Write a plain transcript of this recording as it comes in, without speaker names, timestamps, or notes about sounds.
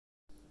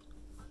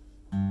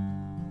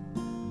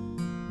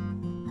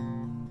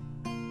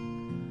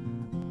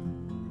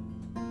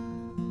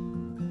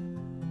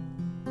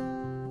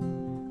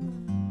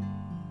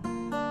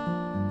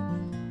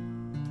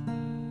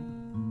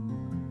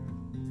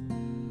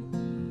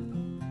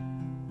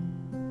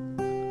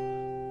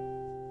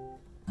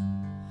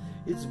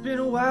It's been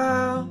a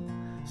while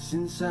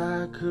since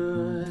I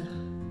could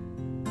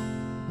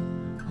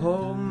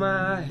hold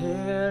my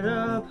head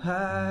up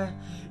high.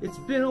 It's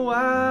been a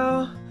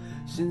while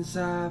since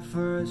I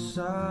first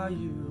saw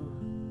you.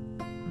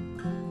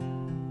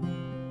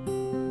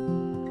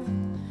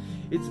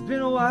 It's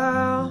been a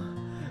while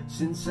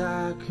since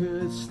I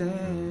could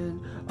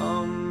stand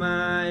on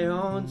my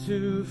own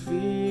 2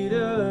 feet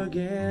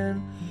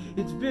again.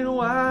 It's been a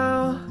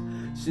while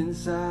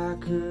since I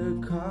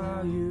could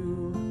call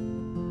you.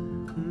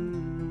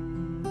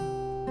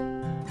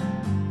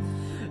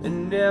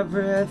 And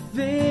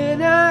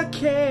everything I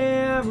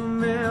can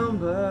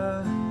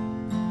remember,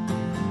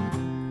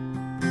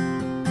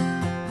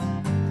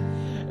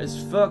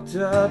 as fucked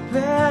up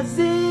as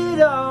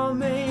it all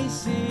may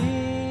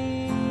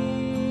seem,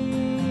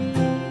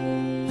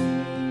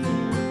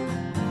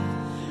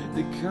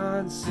 the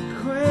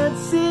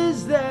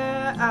consequences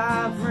that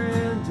I've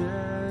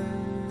rendered,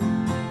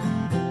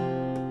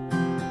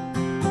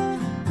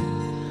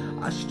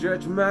 I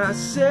stretch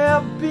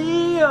myself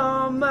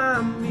beyond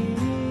my means.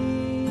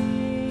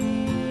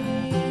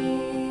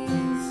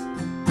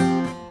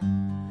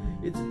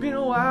 It's been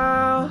a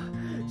while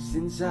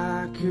since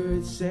I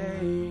could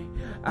say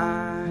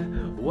I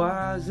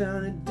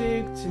wasn't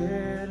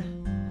addicted.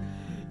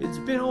 It's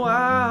been a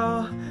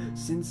while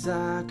since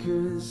I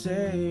could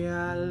say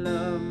I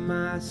love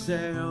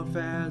myself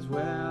as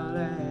well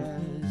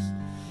as.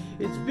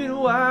 It's been a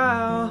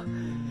while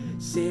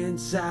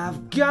since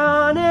I've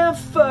gone and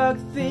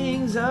fucked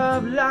things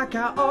up like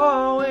I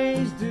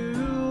always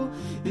do.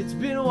 It's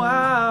been a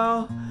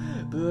while,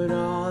 but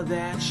all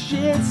that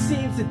shit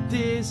seems to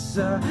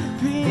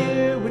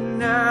disappear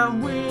when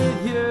I'm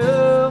with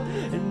you.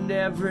 And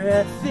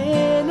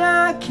everything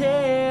I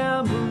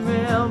can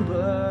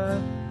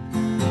remember,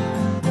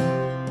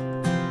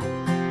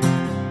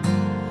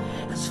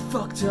 as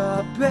fucked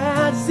up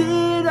as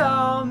it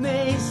all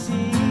may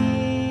seem,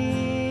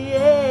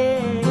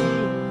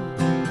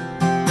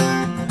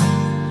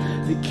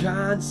 the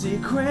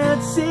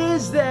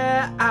consequences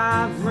that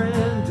I've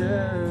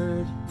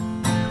rendered,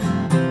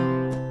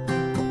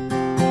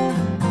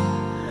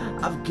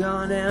 I've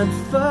gone and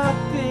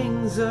fucked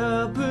things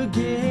up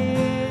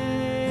again.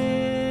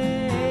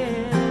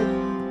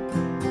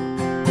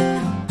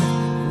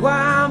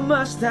 Why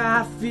must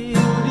I feel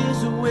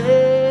this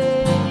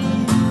way?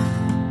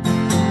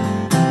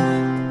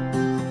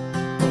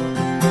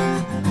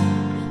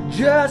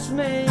 Just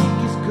make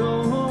us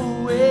go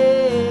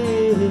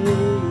away.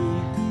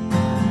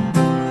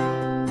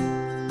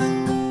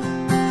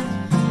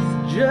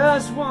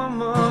 Just one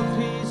more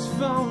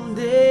peaceful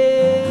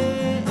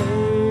day.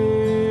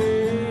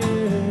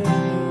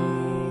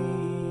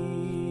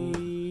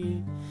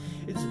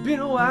 It's been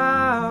a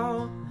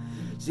while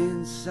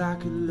since I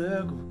could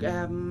look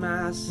at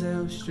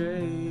myself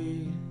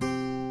straight.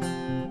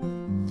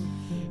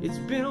 It's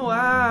been a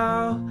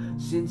while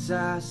since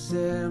I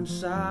said I'm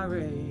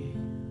sorry.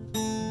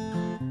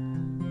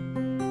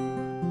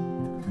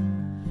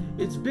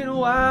 It's been a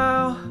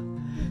while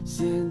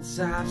since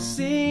I've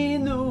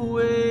seen the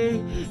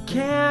way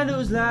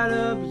candles light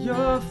up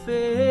your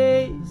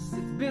face.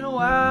 It's been a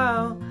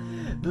while,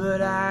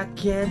 but I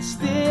can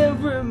still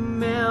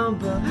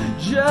remember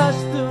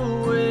just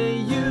the way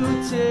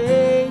you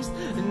taste.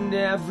 And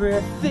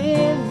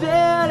everything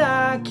that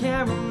I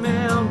can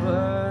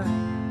remember,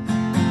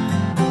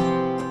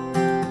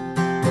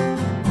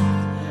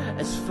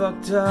 as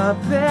fucked up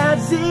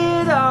as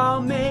it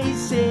all may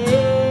seem,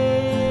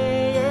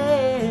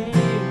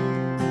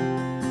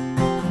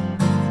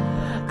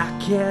 I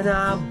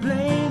cannot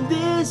blame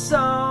this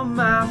on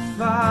my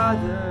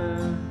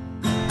father.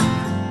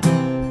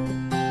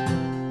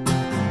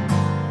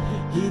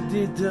 He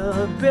did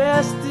the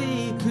best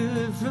he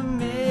could for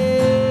me.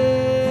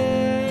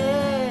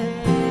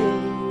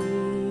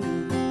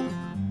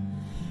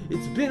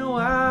 It's been a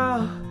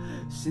while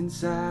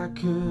since I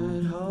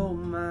could hold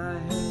my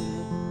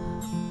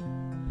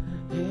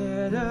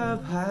head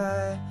up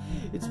high.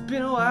 It's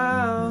been a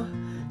while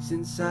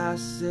since I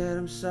said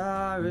I'm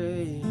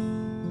sorry.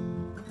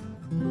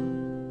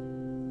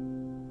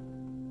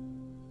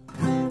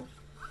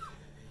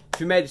 If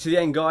you made it to the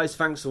end, guys,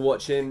 thanks for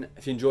watching.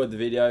 If you enjoyed the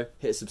video,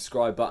 hit the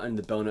subscribe button,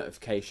 the bell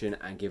notification,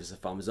 and give us a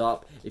thumbs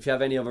up. If you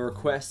have any other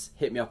requests,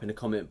 hit me up in the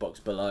comment box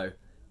below.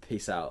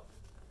 Peace out.